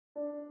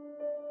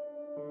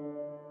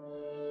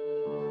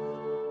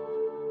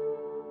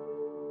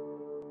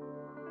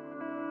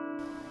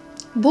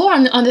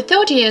Born on the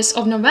 30th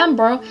of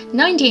November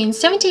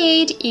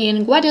 1978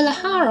 in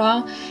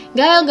Guadalajara,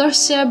 Gael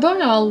Garcia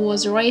Bernal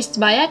was raised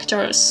by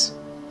actors.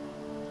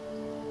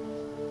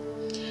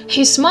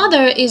 His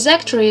mother is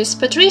actress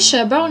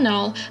Patricia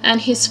Bernal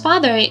and his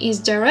father is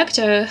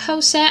director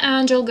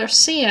Angel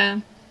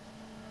Garcia.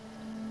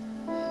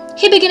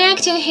 He began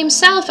acting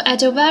himself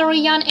at a very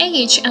young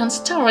age and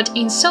starred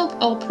in soap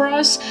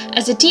operas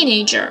as a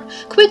teenager,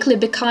 quickly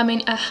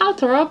becoming a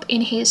heartthrob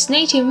in his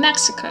native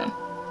Mexico.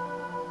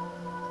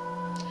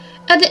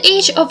 At the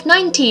age of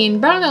 19,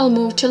 Bernal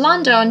moved to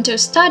London to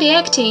study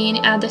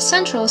acting at the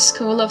Central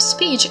School of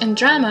Speech and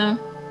Drama.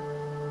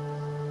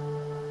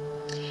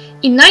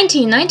 In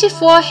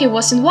 1994, he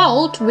was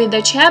involved with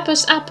the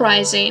Chiapas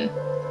Uprising.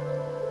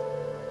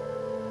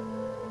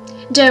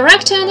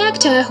 Director and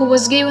actor who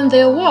was given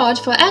the award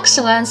for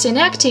excellence in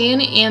acting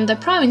in the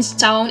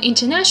Provincetown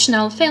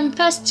International Film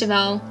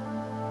Festival.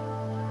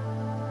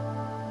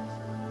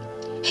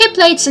 He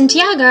played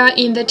Santiago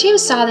in the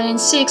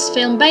 2006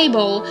 film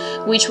Babel,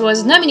 which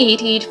was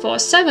nominated for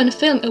 7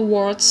 film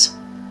awards.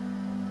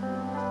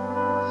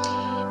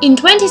 In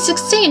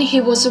 2016,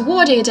 he was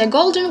awarded a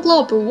Golden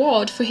Globe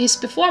Award for his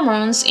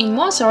performance in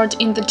Mozart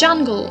in the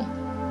Jungle.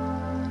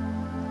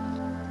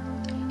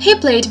 He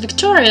played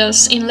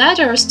Victorious in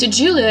Letters to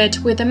Juliet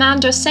with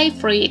Amanda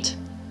Seyfried.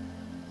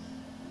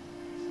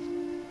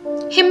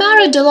 He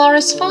married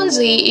Dolores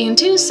Fonzi in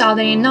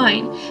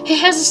 2009. He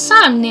has a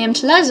son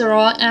named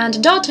Lazaro and a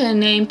daughter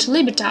named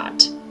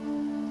Libertad.